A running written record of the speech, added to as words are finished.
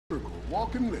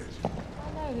Walking legend.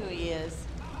 I know who he is.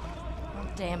 Oh,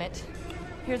 damn it.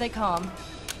 Here they come.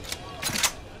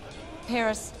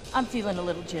 Paris, I'm feeling a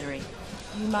little jittery.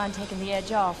 Do you mind taking the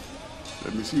edge off?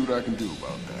 Let me see what I can do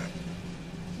about that.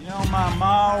 You know, my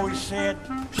ma always said,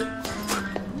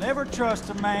 never trust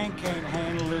a man can't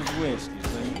handle his whiskey.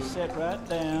 So you sit right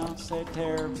down, say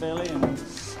tear belly, and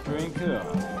drink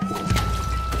up.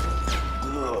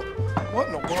 Ugh. What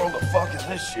in the world the fuck is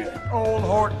this shit? Old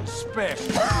Horton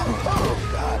Special. Oh,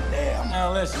 goddamn.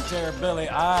 Now listen, Terrabelli,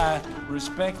 I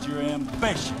respect your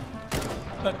ambition,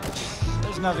 but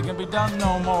there's nothing can be done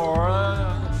no more.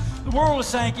 The world has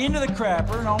sank into the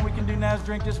crapper, and all we can do now is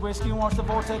drink this whiskey and watch the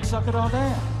vortex suck it all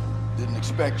down. Didn't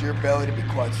expect your belly to be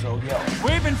quite so yellow.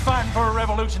 We've been fighting for a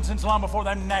revolution since long before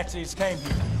them Nazis came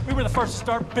here. We were the first to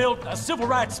start build a civil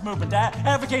rights movement to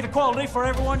advocate equality for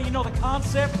everyone. You know the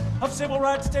concept of civil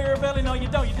rights, Terrabelli? No, you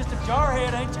don't. You're just a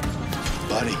jarhead, ain't you?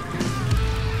 Buddy,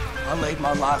 I laid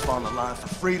my life on the line for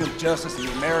freedom, justice, and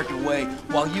the American way,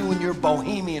 while you and your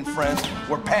bohemian friends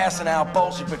were passing out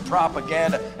Bolshevik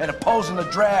propaganda and opposing the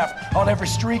draft on every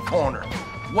street corner.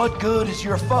 What good is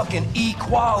your fucking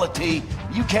equality?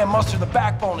 You can't muster the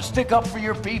backbone to stick up for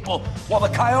your people while the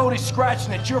coyote's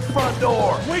scratching at your front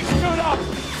door. We stood up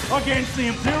against the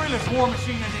imperialist war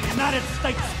machine in the United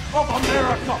States of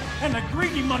America and the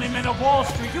greedy money men of Wall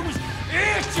Street who was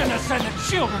itching to send the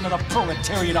children of the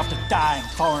proletariat off to die in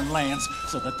foreign lands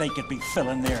so that they could be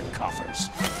filling their coffers.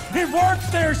 It weren't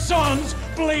their sons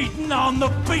bleeding on the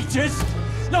beaches.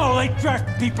 No, they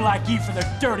draft people like you for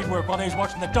their dirty work while they was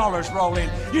watching the dollars roll in.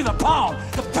 You're the pawn,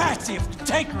 the passive, the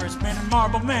tankerous men in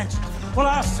Marble Mansion. Well,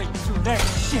 I see through that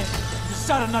shit.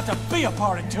 Decided not to be a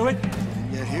party to it.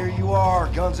 Yet here you are,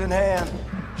 guns in hand,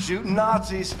 shooting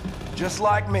Nazis, just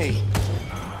like me.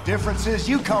 Difference is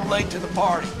you come late to the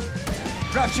party.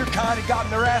 Perhaps your kind had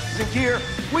gotten their asses in gear,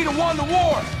 we'd have won the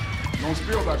war. Don't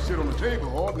spill that shit on the table,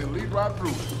 Hard, and they'll lead right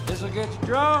through. This'll get you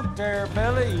drunk,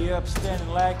 Terrabelli, you upstanding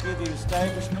lackey of the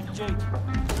establishment, Jake.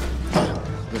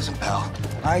 Listen, pal,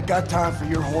 I ain't got time for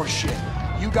your horse shit.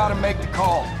 You gotta make the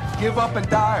call. Give up and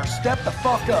die or step the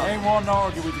fuck up. I ain't wanting to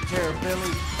argue with you,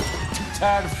 Terrabelli. Too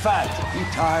tired of fighting. You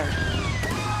tired?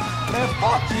 Man,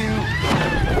 fuck you.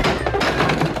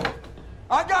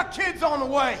 I got kids on the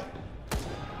way.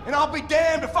 And I'll be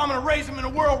damned if I'm gonna raise them in a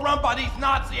world run by these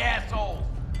Nazi assholes.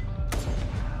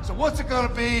 So what's it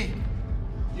gonna be?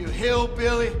 You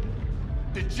hillbilly,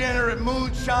 degenerate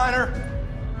moonshiner,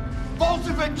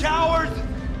 Bolshevik cowards,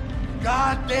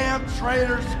 goddamn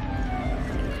traitors.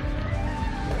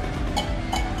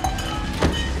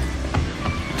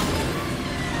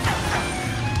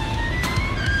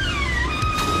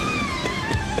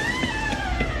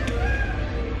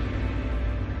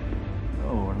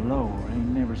 Lord, ain't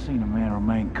never seen a man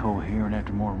remain coherent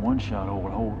after more than one shot of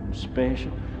Old Horton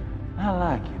Special. I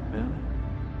like you, Billy.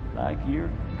 Like your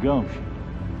gumption.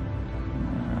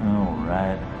 All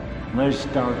right, let's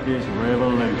start this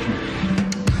revolution.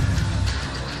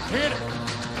 Hit it!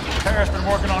 Paris been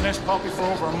working on this puppy for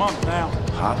over a month now.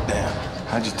 Hot damn.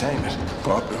 How'd you tame it?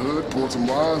 Pop the hood, pulled some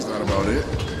wires, that about it.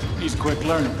 He's quick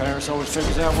learning, Paris. Always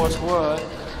figures out what's what.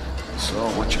 So,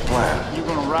 what's your plan? You're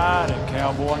gonna ride it,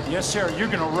 cowboy. Yes, sir. You're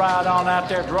gonna ride on out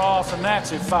there, draw off the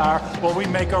Nazi fire, while we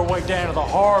make our way down to the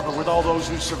harbor with all those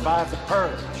who survived the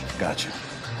purge. Gotcha.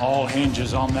 All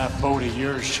hinges on that boat of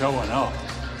yours showing up.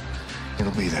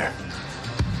 It'll be there.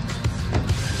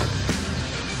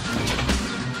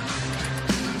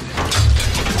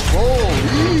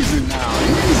 Oh, easy now,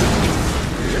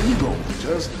 easy. There you go.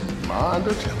 Just mind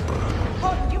the temper.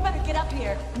 Horton, you better get up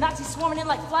here. Nazis swarming in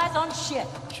like flies on shit.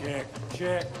 Check,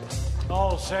 check.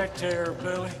 All set there,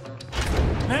 Billy.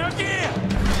 Now again!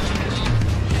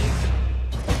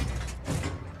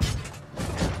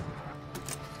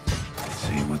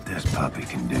 See what this puppy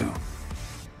can do.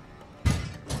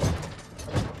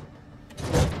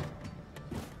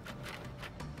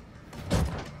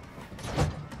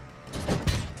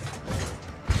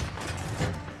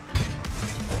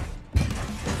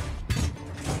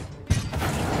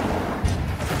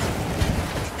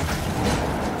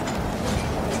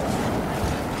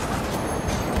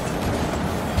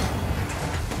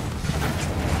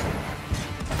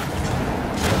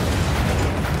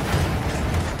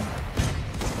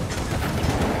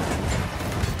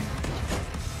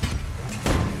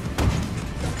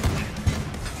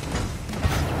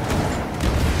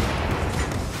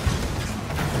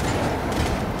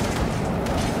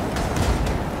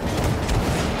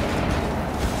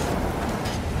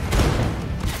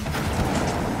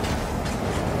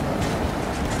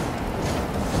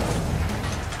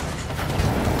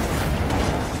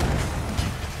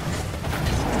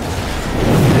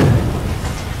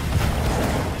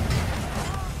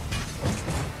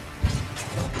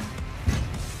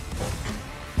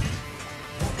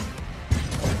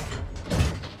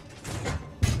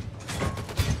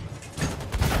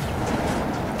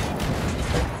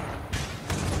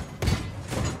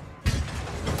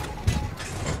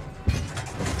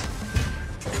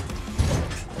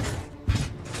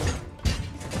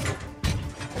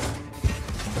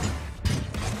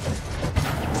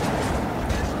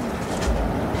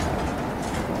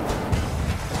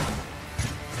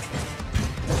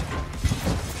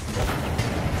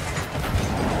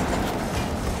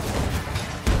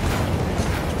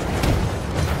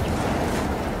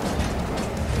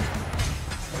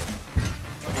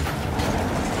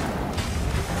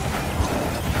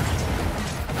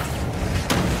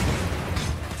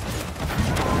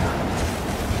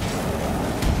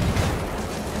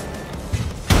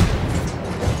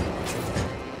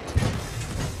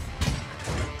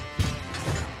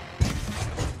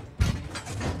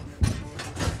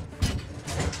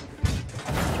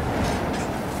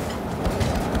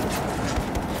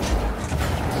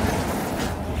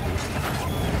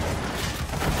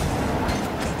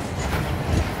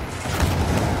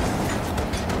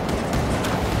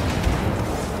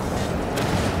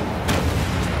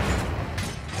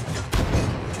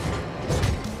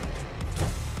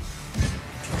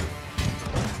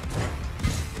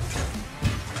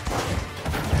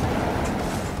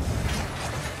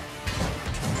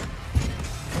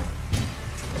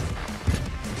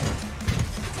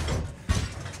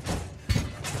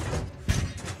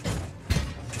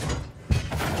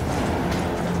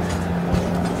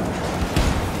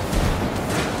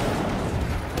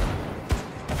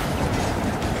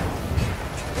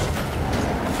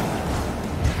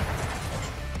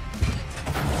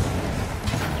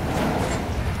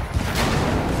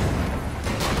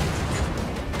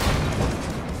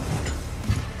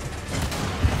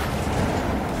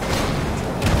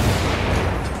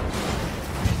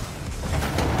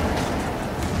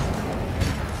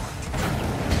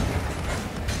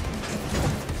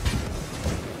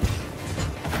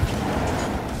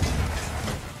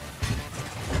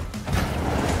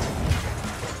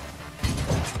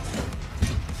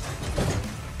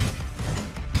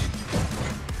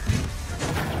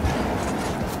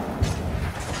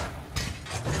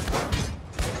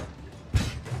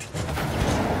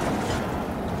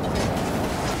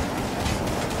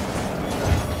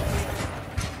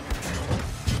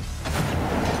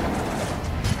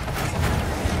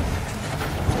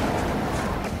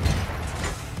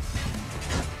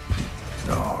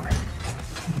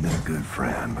 good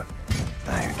friend, but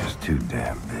now you're just too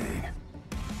damn big.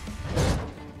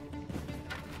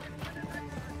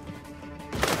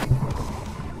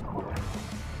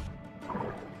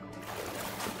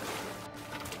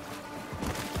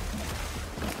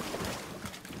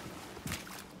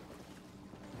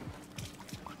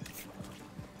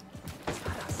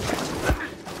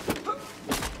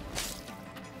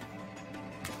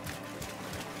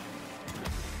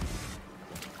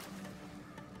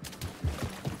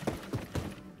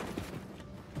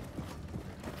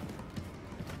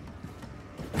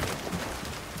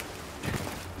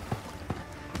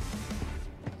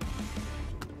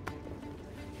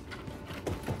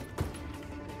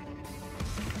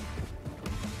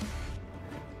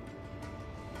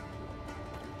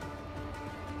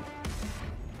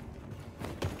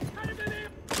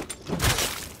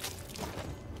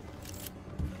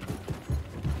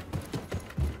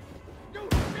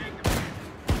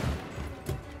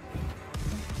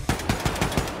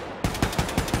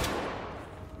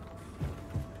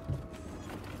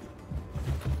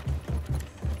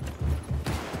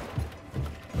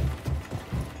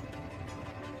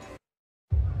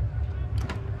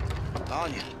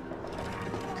 Anya.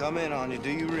 Come in, Anya. Do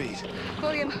you read?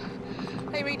 William,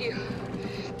 I read you.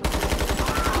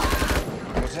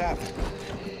 What's happened?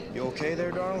 You okay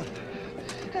there, darling?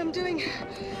 I'm doing...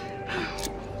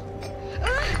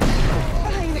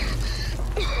 fine.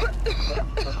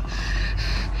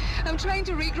 I'm trying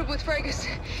to regroup with Fergus.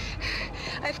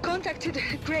 I've contacted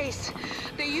Grace.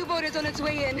 The U-boat is on its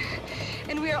way in,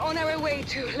 and we are on our way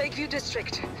to Lakeview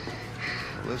District.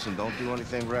 Listen, don't do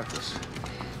anything reckless.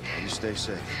 You stay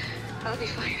safe. I'll be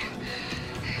fine.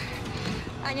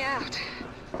 Anya out.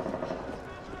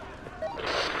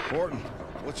 Horton,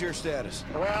 what's your status?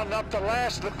 Rounding up the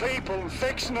last of the people and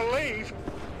fixing to leave.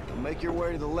 Make your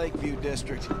way to the Lakeview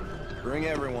District. Bring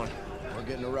everyone. We're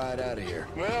getting a ride out of here.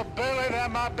 Well, Billy,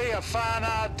 that might be a fine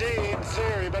idea in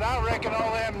theory, but I reckon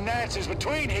all them Nazis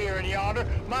between here and yonder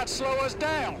might slow us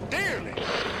down, dearly.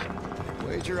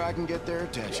 Wager I can get their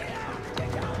attention.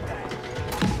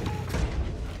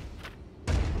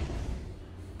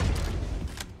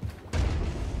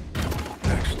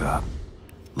 Next stop,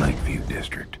 Lakeview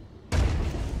District.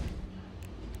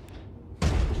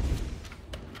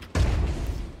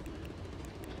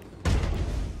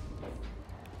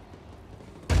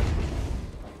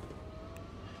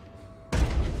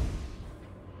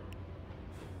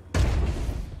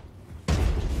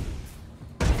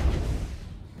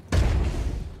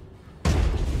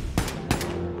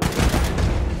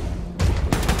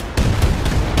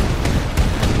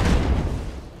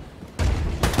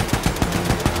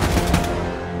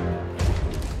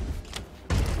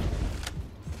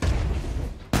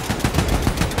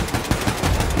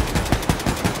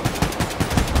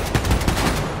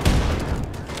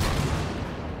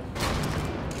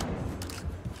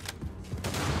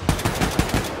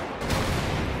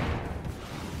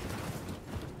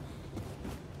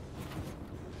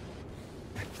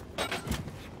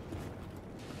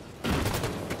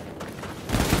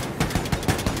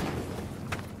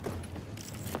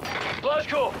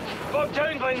 Bogged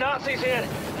down by Nazis here.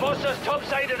 Monsters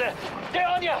topside of the... Get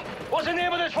on ya! What's the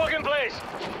name of this fucking place?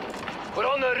 We're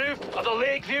on the roof of the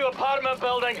Lakeview apartment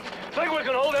building. Think we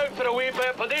can hold out for a wee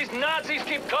bit, but these Nazis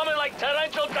keep coming like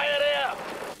torrential diarrhea.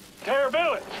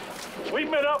 Billy, we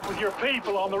met up with your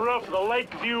people on the roof of the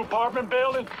Lakeview apartment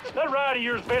building. That ride of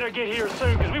yours better get here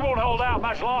soon, because we won't hold out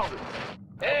much longer.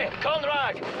 Hey,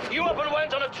 Conrad, you up and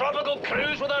went on a tropical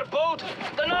cruise with our boat?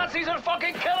 The Nazis are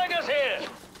fucking killing us here!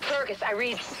 Fergus, I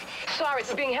read. Sorry,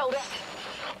 we're being held up.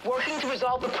 Working to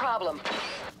resolve the problem.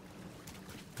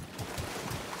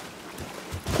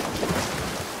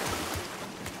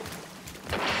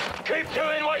 Keep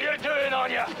doing what you're doing,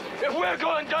 Anya. If we're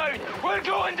going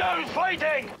down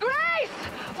fighting! Grace!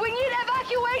 We need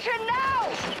evacuation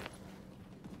now!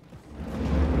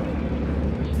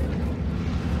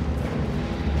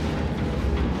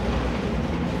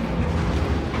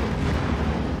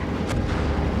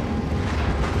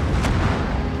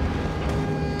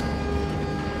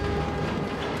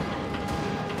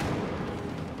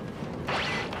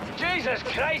 Jesus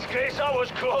Christ, Grace, that was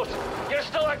close. You're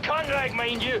still a Conrad,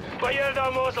 mind you, but you're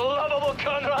the most lovable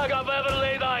Conrad I've ever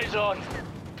laid eyes on.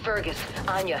 Fergus,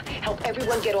 Anya, help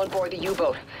everyone get on board the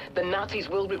U-boat. The Nazis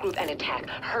will regroup and attack.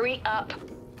 Hurry up.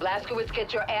 Blazkowicz,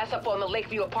 get your ass up on the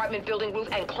Lakeview apartment building roof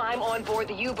and climb on board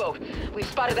the U-boat. We've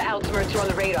spotted the Outmercer on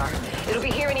the radar. It'll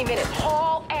be here any minute.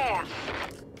 Haul ass!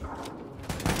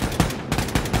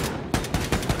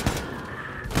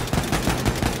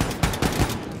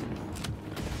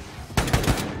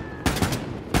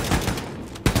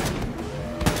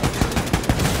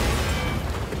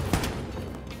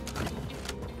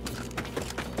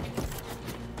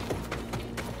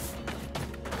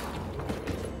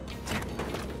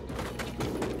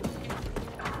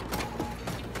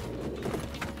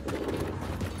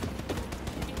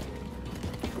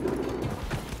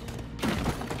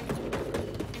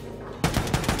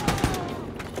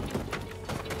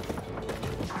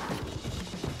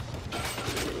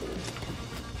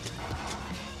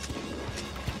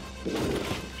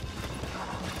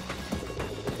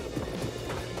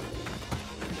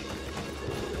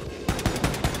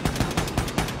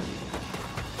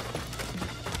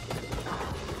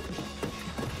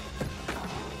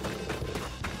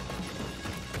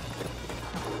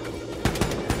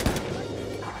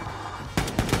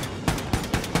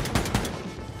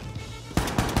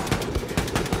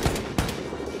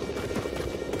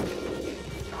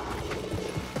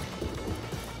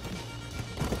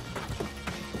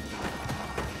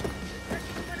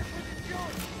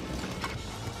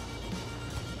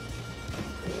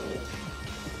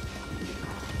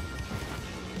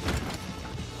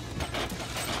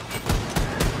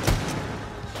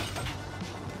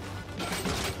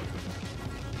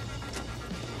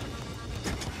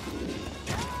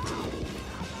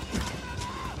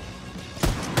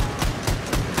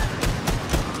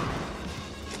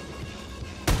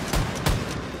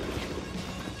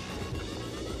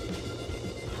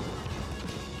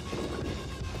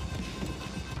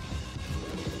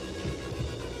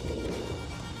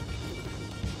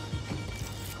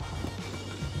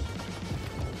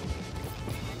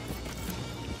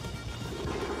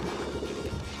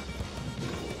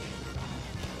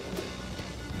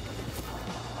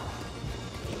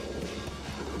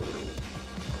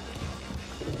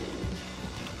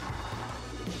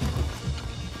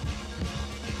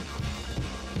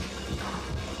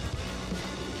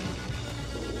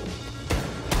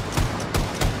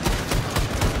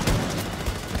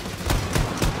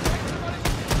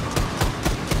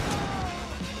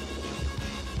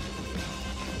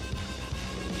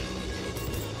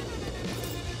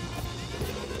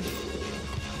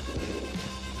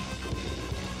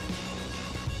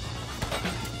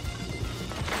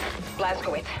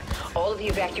 Blazkowicz, all of the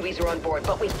evacuees are on board,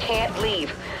 but we can't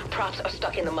leave. Props are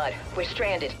stuck in the mud. We're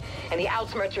stranded, and the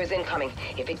Ausmerzer is incoming.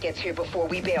 If it gets here before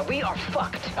we bail, we are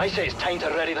fucked. I say it's time to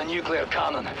ready the nuclear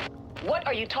cannon. What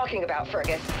are you talking about,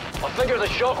 Fergus? I figure the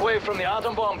shockwave from the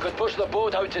atom bomb could push the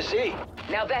boat out to sea.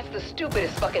 Now that's the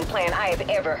stupidest fucking plan I have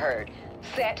ever heard.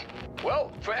 Set.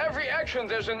 Well, for every action,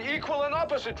 there's an equal and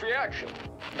opposite reaction.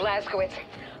 Blazkowicz,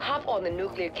 hop on the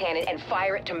nuclear cannon and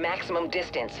fire it to maximum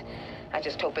distance. I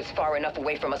just hope it's far enough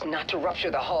away from us not to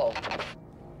rupture the hull.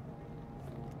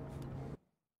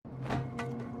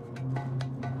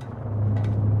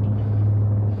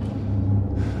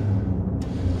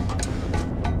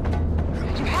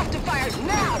 You have to fire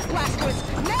now,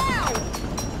 Blazkowicz! Now!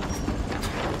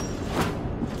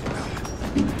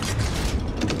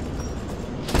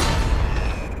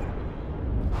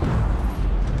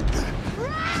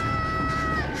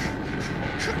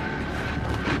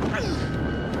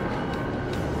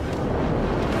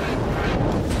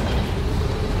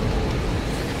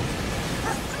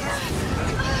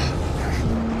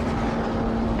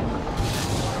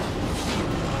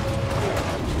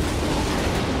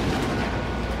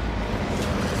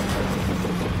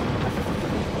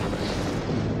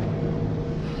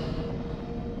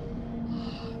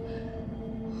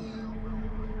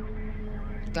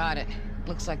 Got it.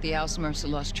 Looks like the Ausmerzer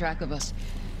lost track of us.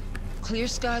 Clear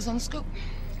skies on the scope.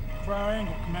 For our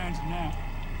angle commands it now.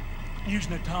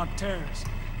 Using it to hunt terrorists.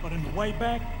 But in the way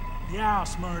back, the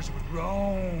Ausmerzer would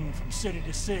roam from city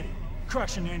to city,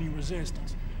 crushing any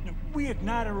resistance. Now, if we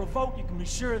ignite a revolt, you can be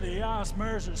sure the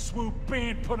Ausmerzer swoop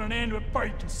in, put an end to it before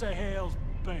you can say hell's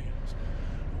bells.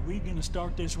 If we're gonna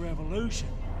start this revolution,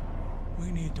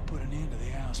 we need to put an end to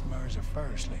the Ausmerzer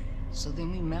firstly. So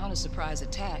then we mount a surprise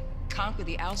attack, conquer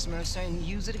the Ausmerzer, and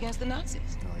use it against the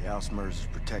Nazis. No, the Ausmerzer is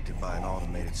protected by an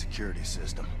automated security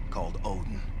system called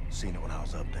Odin. Seen it when I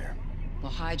was up there.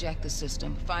 We'll hijack the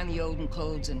system, find the Odin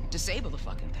codes, and disable the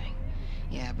fucking thing.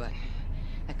 Yeah, but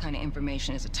that kind of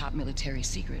information is a top military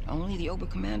secret. Only the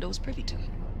Oberkommando is privy to it.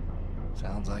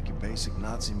 Sounds like your basic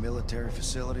Nazi military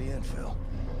facility infill.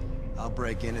 I'll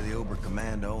break into the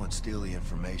Oberkommando and steal the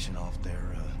information off their,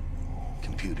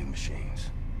 computing machines.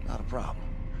 Not a problem.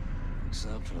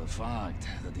 Except for the fact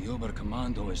that the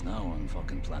Oberkommando is now on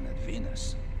fucking planet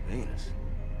Venus. Venus?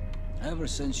 Ever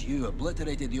since you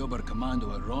obliterated the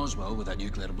Oberkommando at Roswell with that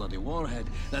nuclear bloody warhead,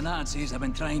 the Nazis have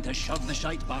been trying to shove the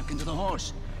shite back into the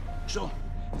horse. So,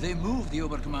 they moved the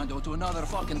Oberkommando to another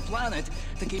fucking planet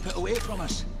to keep it away from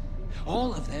us.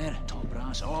 All of their top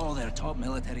brass, all their top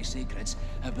military secrets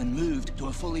have been moved to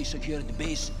a fully secured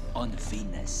base on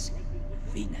Venus.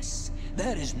 Venus.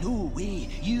 There is no way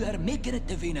you are making it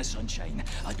to Venus, sunshine.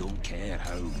 I don't care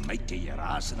how mighty your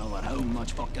arsenal or how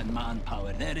much fucking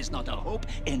manpower. There is not a hope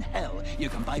in hell you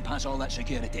can bypass all that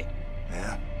security.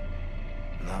 Yeah?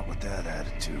 Not with that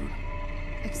attitude.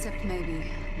 Except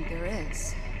maybe there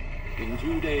is. In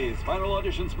 2 days, final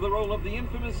auditions for the role of the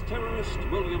infamous terrorist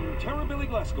William Terrorbilly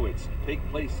Blazkowicz take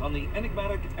place on the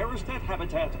enigmatic Aristat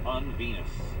habitat on Venus.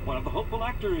 One of the hopeful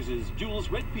actors is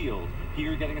Jules Redfield,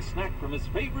 here getting a snack from his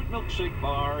favorite milkshake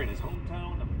bar in his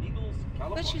hometown of Eagles,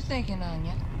 California. What you thinking,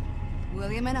 Anya?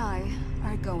 William and I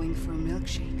are going for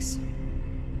milkshakes.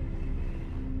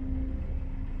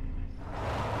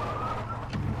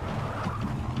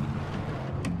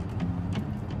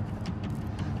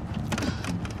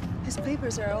 His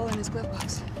papers are all in his glove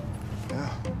box. Yeah.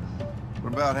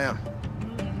 What about him?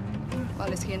 Well,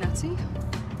 is he a Nazi?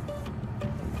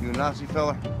 You a Nazi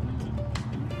fella?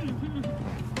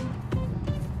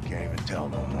 Can't even tell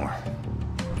no more.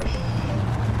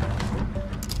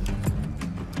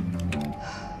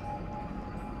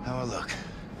 How I look?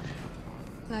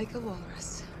 Like a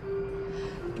walrus.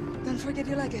 Don't forget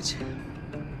your luggage.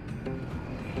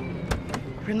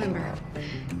 Remember,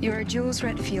 you are Jules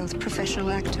Redfield, professional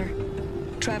actor,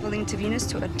 traveling to Venus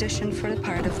to audition for the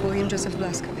part of William Joseph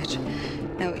Blazkowicz.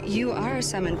 Now, you are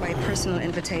summoned by personal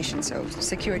invitation, so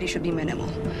security should be minimal.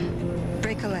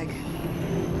 Break a leg.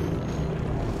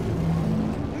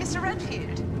 Mr.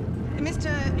 Redfield?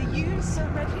 Mr. Jules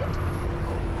Redfield?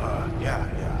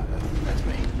 Yeah, that's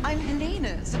me. I'm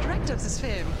Helena, the director of this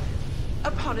film.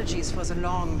 Apologies for the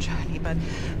long journey, but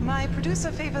my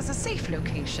producer favors a safe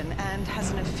location and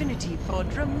has an affinity for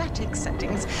dramatic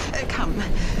settings. Come.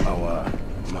 Oh,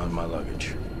 my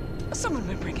luggage. Someone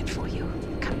will bring it for you.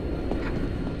 Come.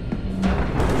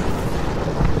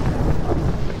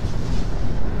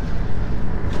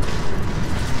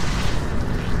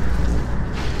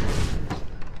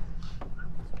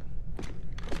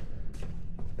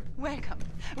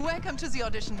 Welcome to the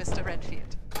audition, Mr.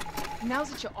 Redfield. Now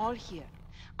that you're all here,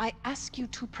 I ask you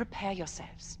to prepare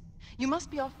yourselves. You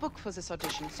must be off book for this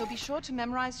audition, so be sure to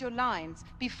memorize your lines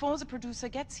before the producer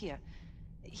gets here.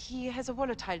 He has a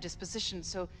volatile disposition,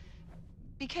 so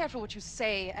be careful what you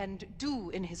say and do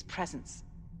in his presence.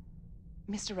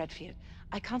 Mr. Redfield,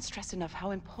 I can't stress enough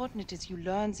how important it is you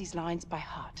learn these lines by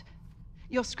heart.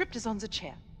 Your script is on the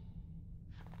chair.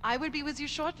 I will be with you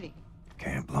shortly.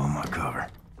 Can't blow my cover.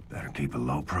 Better keep a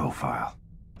low profile.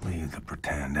 Leave the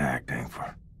pretend acting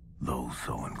for those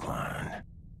so inclined.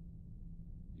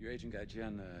 Your agent got you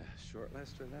on the short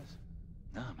list for this?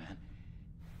 Nah, man.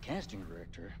 Casting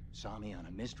director saw me on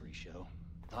a mystery show.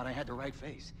 Thought I had the right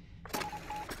face.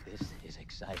 This is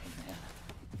exciting, man.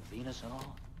 Venus and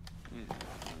all?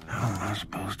 How am I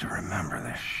supposed to remember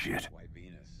this shit? White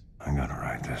Venus. I gotta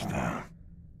write this down.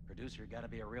 Producer gotta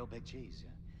be a real big cheese.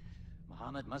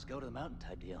 Muhammad must go to the mountain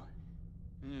type deal.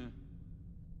 Yeah.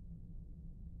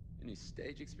 Any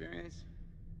stage experience?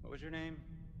 What was your name?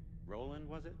 Roland,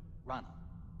 was it? Ronald.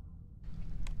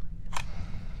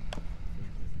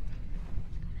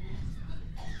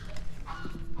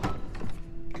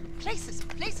 Places,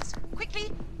 places,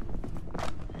 quickly!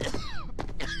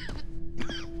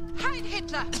 Heil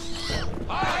Hitler!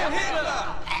 Heil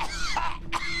Hitler!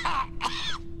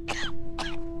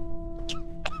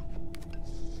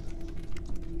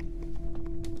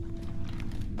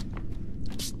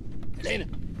 Helene!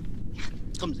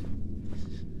 Kommen Sie.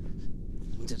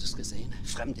 Haben Sie das gesehen?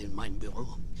 Fremde in meinem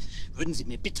Büro. Würden Sie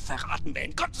mir bitte verraten, wer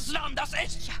in Gottes Namen das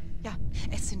ist? Ja,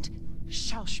 es sind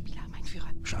Schauspieler, mein Führer.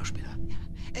 Schauspieler? Ja.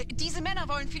 Diese Männer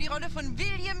wollen für die Rolle von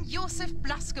William Joseph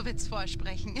Blaskowitz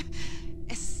vorsprechen.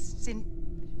 Es sind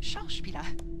Schauspieler.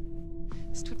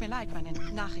 Es tut mir leid, meine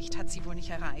Nachricht hat sie wohl nicht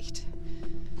erreicht.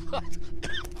 Was?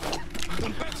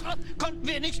 Und bessere konnten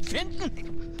wir nicht finden?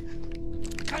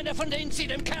 Keiner von denen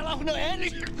sieht dem Kerl auch nur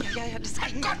ähnlich. Ja, das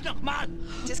kriegen wir. Gott nochmal!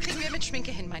 Das kriegen wir mit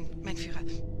Schminke hin, mein Führer.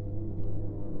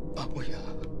 Oh ja,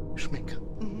 Schminke.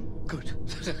 Gut.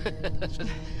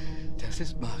 Das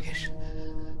ist magisch.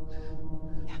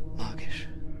 Ja. Magisch.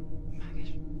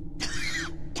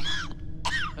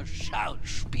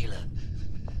 Schauspieler.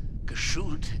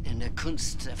 Geschult in der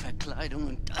Kunst der Verkleidung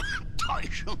und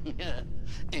Täuschung. Ja.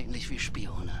 Ähnlich wie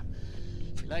Spione.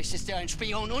 Vielleicht ist ja ein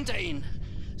Spion unter Ihnen.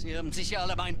 Sie haben sicher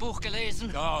alle mein Buch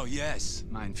gelesen. Oh, yes,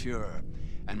 mein Führer.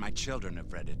 And my children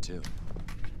have read it too.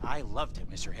 I loved it,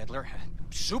 Mr. Hitler.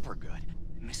 Super good.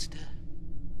 Mr.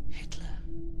 Hitler.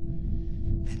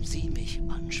 Wenn Sie mich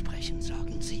ansprechen,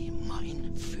 sagen Sie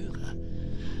mein Führer.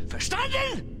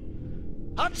 Verstanden?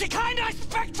 Haben Sie keinen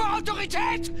Respekt vor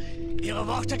Autorität? Ihre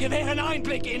Worte gewähren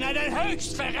Einblick in einen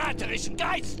höchst verräterischen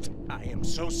Geist. I am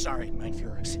so sorry, mein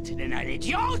Führer. Sind Sie denn ein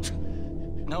Idiot?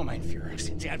 No, mein Führer.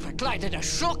 Sind Sie ein verkleideter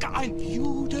Schurke, ein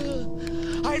Jude?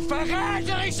 Ein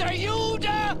verräterischer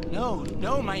Jude?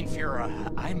 No, mein Führer.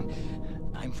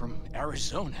 I'm from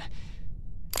Arizona.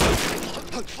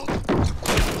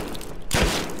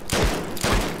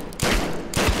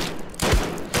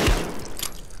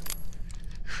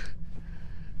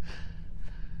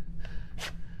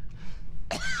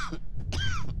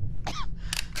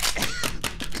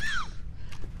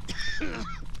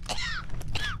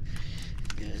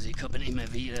 Sie kommen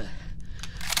immer wieder.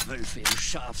 Wölfe im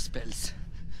Schafspelz.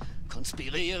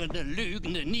 Konspirierende,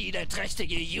 lügende,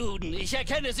 niederträchtige Juden. Ich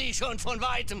erkenne sie schon von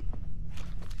Weitem.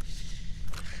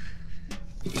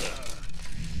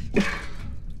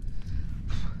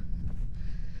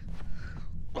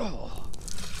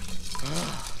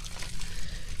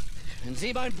 Wenn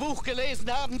Sie mein Buch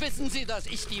gelesen haben, wissen Sie, dass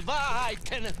ich die Wahrheit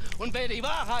kenne. Und wer die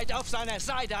Wahrheit auf seiner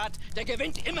Seite hat, der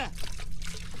gewinnt immer.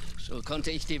 So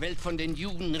konnte ich die Welt von den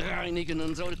Juden reinigen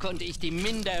und so konnte ich die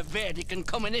minderwertigen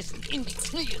Kommunisten in die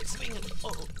Knie zwingen.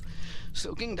 Oh,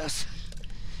 so ging das.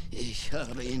 Ich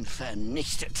habe ihn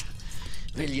vernichtet.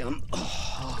 William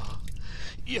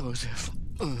Joseph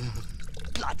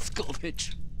Blaskowitz.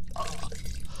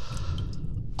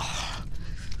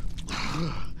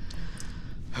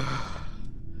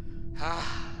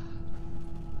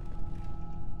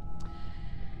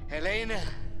 Helene.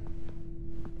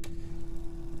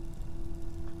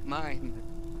 Mein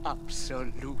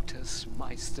absolutes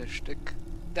Meisterstück,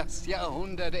 das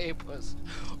Jahrhundert-Epos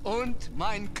und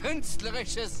mein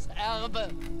künstlerisches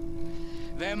Erbe.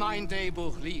 Wer mein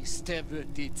Drehbuch liest, der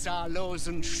wird die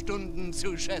zahllosen Stunden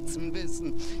zu schätzen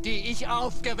wissen, die ich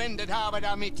aufgewendet habe,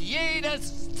 damit jede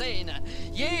Szene,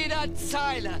 jeder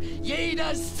Zeile,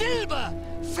 jeder Silbe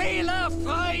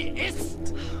fehlerfrei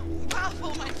ist.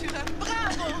 Bravo, mein Führer,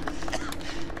 bravo!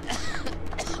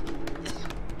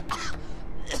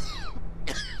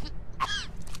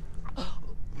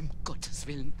 Um Gottes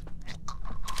Willen.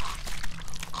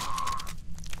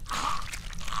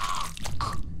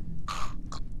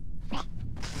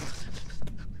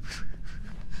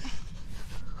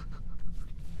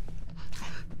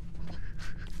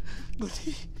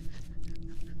 Mutti.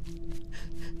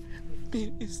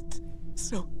 Mir ist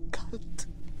so kalt.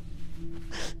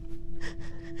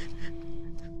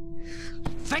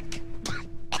 Weg!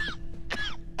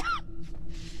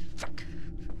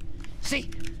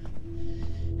 Weg!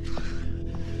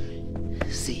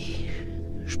 Sie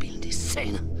spielen die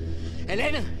Szene.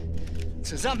 Helene,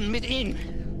 zusammen mit ihm.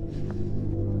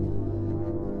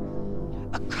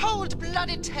 A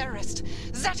cold-blooded terrorist.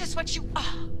 That is what you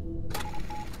are.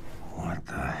 What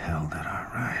the hell did I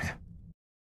write?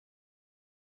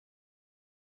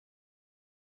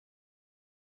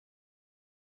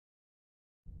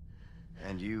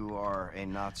 And you are a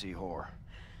Nazi whore.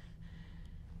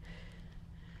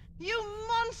 You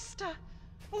monster!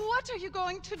 What are you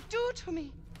going to do to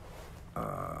me?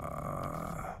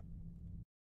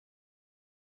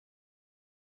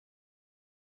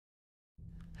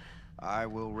 I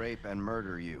will rape and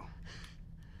murder you.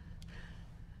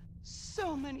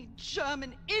 So many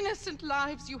German innocent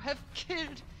lives you have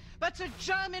killed, but the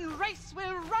German race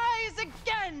will rise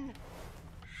again!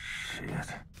 Shit.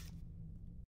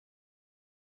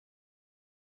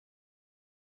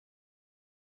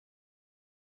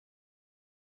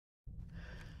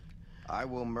 I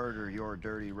will murder your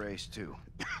dirty race too.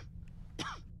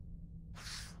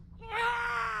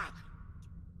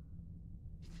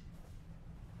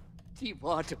 Die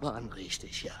Worte waren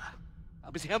richtig, ja.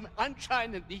 Aber Sie haben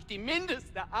anscheinend nicht die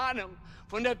mindeste Ahnung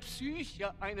von der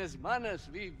Psyche eines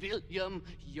Mannes wie William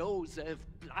Joseph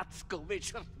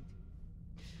Blazkowicz.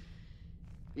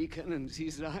 Wie können Sie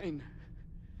sein,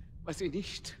 was Sie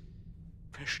nicht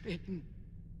verstehen?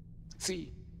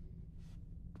 Sie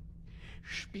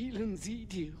spielen Sie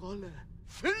die Rolle.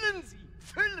 Füllen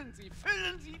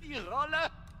Sie die Rolle.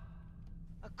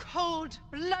 A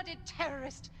cold-blooded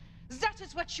terrorist. That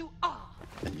is what you are.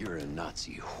 And you're a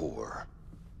Nazi whore.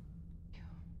 You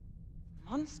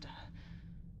monster.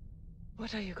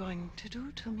 What are you going to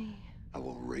do to me? I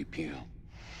will rape you,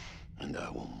 and I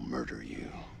will murder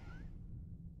you.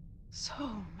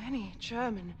 So many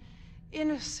German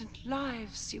innocent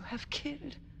lives you have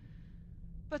killed.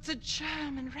 But the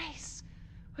German race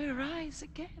will rise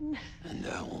again. And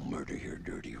I will murder your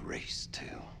dirty race,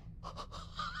 too.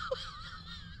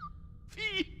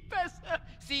 Viel besser.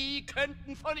 Sie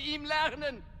könnten von ihm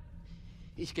lernen.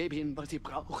 Ich gebe Ihnen, was Sie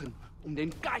brauchen, um den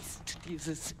Geist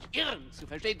dieses Irren zu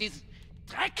verstehen, dieses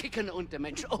dreckigen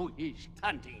Untermensch. Oh, ich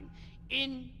kannte ihn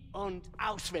in- und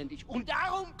auswendig. Und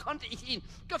darum konnte ich ihn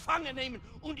gefangen nehmen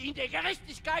und ihn der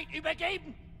Gerechtigkeit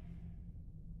übergeben.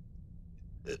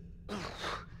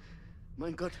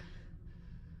 Mein Gott,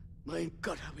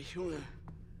 habe ich Hunger.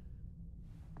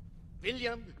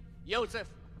 William Joseph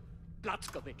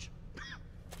Blazkowicz.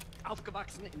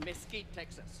 Aufgewachsen in Mesquite,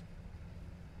 Texas.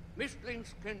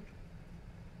 Mischlingskind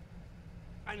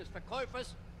eines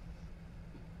Verkäufers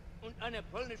und einer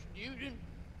polnischen Jüdin.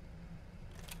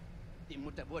 Die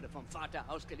Mutter wurde vom Vater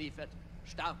ausgeliefert,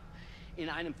 starb in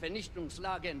einem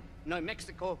Vernichtungslager in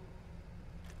Neumexiko.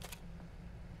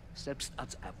 Selbst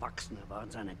als Erwachsener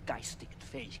waren seine geistigen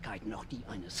Fähigkeiten noch die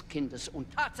eines Kindes. Und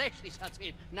tatsächlich, als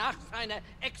wir nach seiner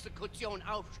Exekution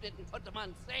aufschnitten, konnte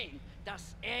man sehen,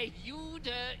 dass er Jude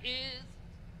ist.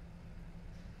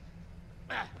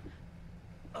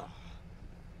 Oh.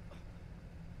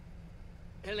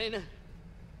 Helene,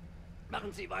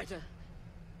 machen Sie weiter.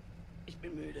 Ich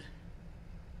bin müde.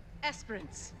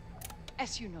 Aspirants,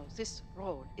 as you know, this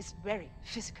role is very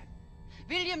physical.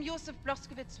 William Joseph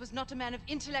Blazkowicz was not a man of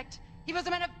intellect, he was a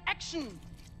man of action.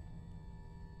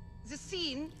 The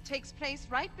scene takes place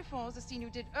right before the scene you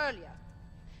did earlier.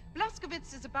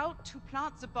 Blazkowicz is about to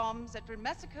plant the bombs that will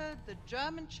massacre the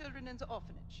German children in the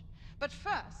orphanage. But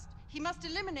first, he must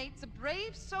eliminate the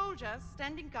brave soldiers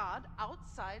standing guard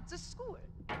outside the school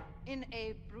in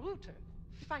a brutal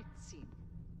fight scene.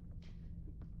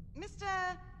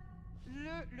 Mr.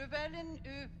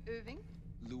 Llewellyn-Ewing?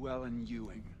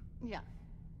 Llewellyn-Ewing. Yeah.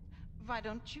 Why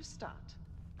don't you start?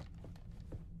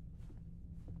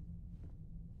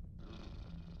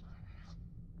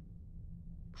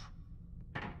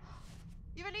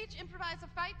 You will each improvise a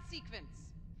fight sequence.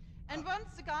 And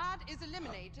once the guard is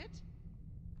eliminated,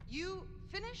 you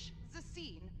finish the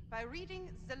scene by reading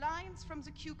the lines from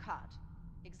the cue card,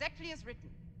 exactly as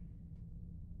written.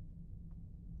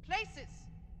 Places.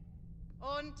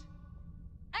 Und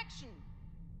action.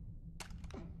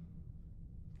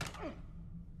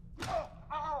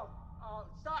 Oh,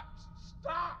 stop!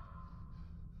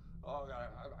 Oh, God,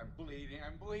 I'm bleeding.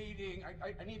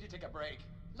 I need to take a break.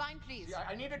 Line, please. See,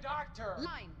 I need a doctor.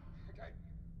 Line.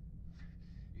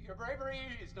 Your bravery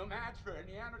is no match for a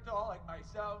Neanderthal like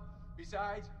myself.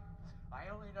 Besides, I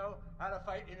only know how to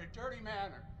fight in a dirty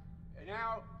manner. And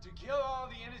now, to kill all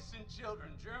the innocent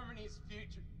children, Germany's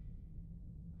future.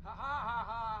 Ha ha ha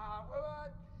ha,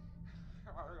 what?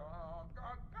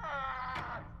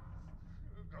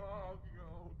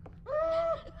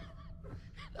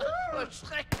 Das war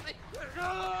schrecklich.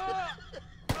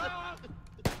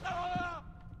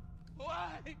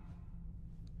 Why?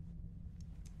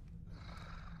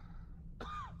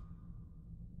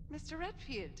 Mr.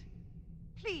 Redfield,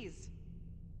 please.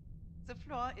 The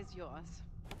floor is yours.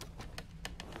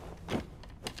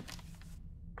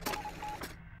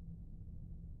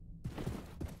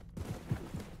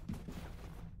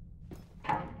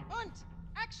 Und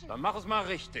Action! Dann mach es mal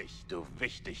richtig, du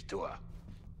Wichtigtuer.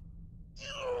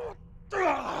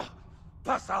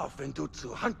 Pass auf, wenn du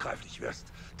zu handgreiflich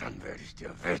wirst, dann werde ich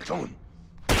dir wehtun.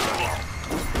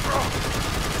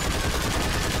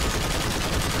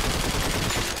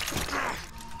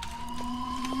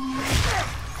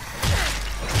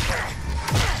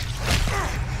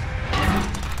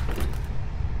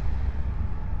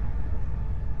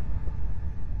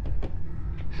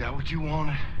 Is that what you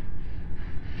wanted?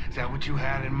 Is that what you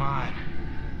had in mind?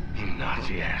 You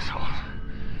Nazi assholes.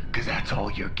 Because that's all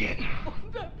you're getting.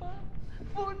 Wunderbar,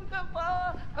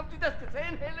 wunderbar. Haben Sie das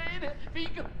gesehen, Helene? Wie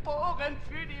geboren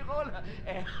für die Rolle.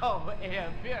 Er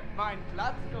wird mein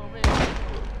Platz gewinnen.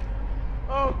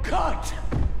 Oh Gott!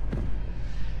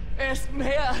 Er ist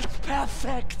mehr als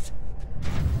perfekt.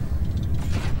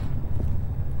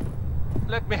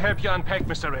 Let me help you unpack,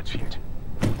 Mr. Redfield.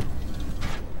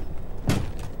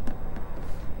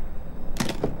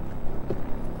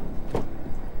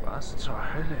 Was zur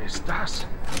Hölle ist das?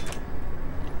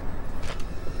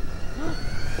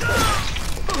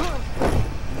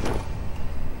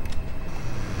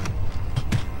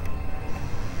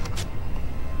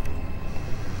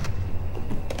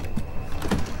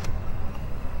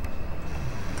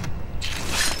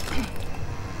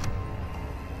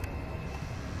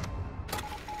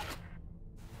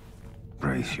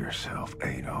 Brace yourself,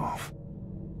 Adolf.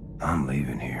 I'm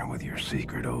leaving here with your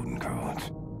secret Odin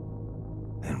codes.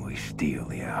 Then we steal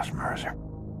the Ausmerzer,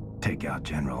 take out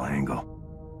General Angle,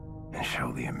 and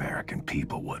show the American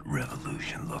people what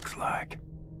revolution looks like.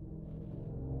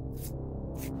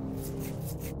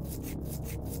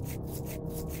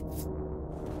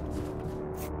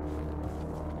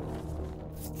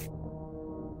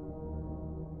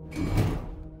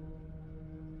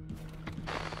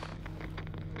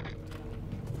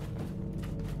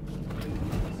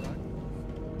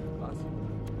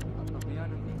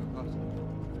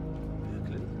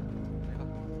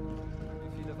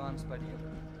 Bei dir.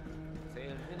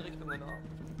 Zählen Hinrichtungen auf?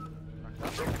 Na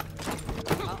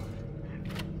klar.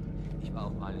 Ich war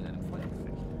auch mal in einem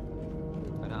Feuergefecht.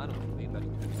 Keine Ahnung, von wem da die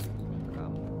Tötungsflüge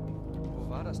kamen. Wo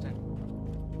war das denn?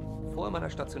 Vor meiner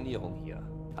Stationierung hier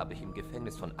habe ich im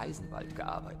Gefängnis von Eisenwald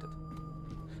gearbeitet.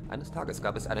 Eines Tages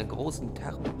gab es einen großen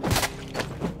Terror.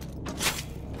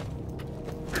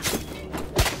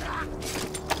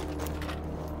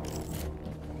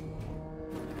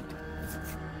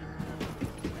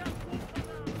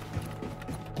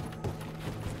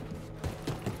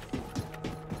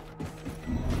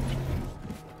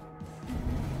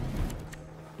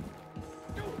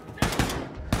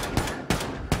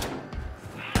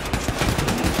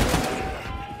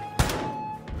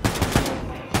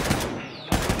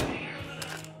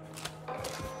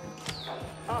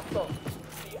 Achtung!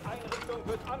 Die Einrichtung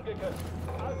wird angegriffen.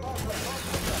 Alpha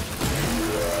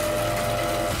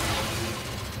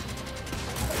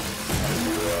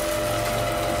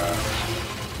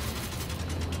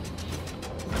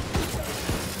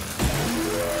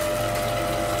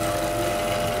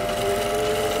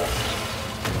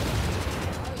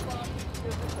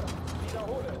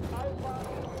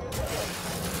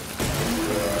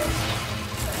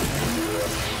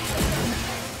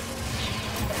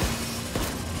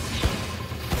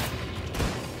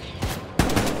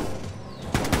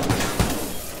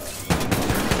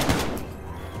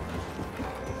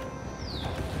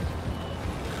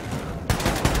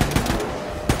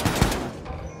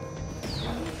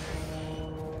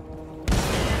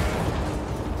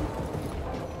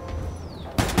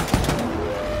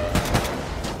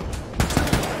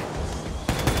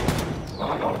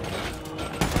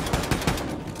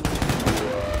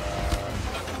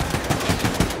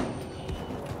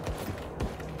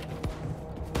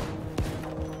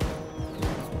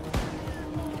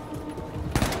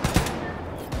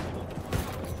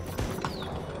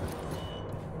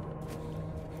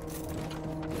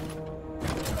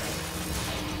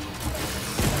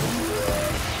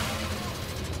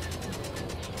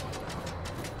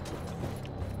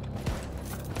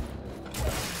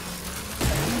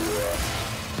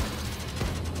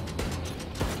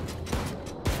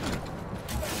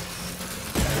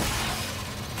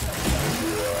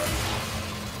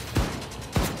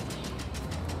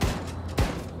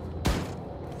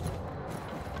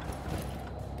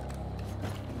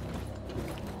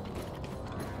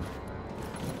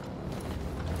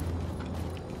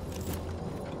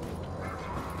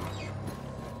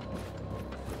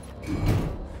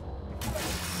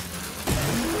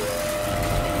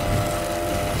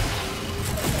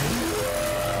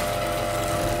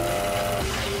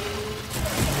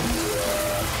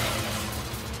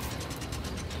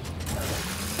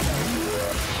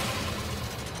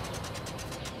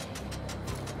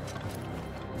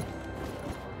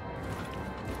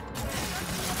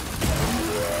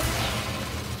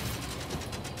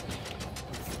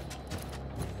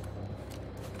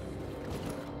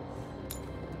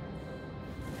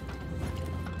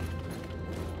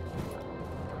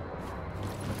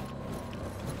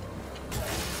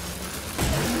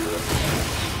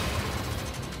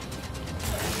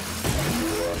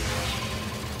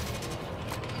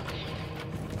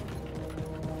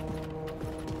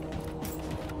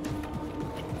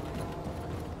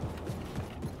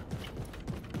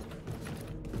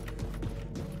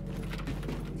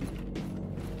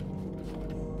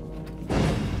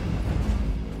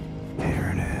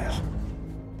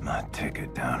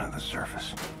ticket down to the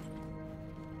surface.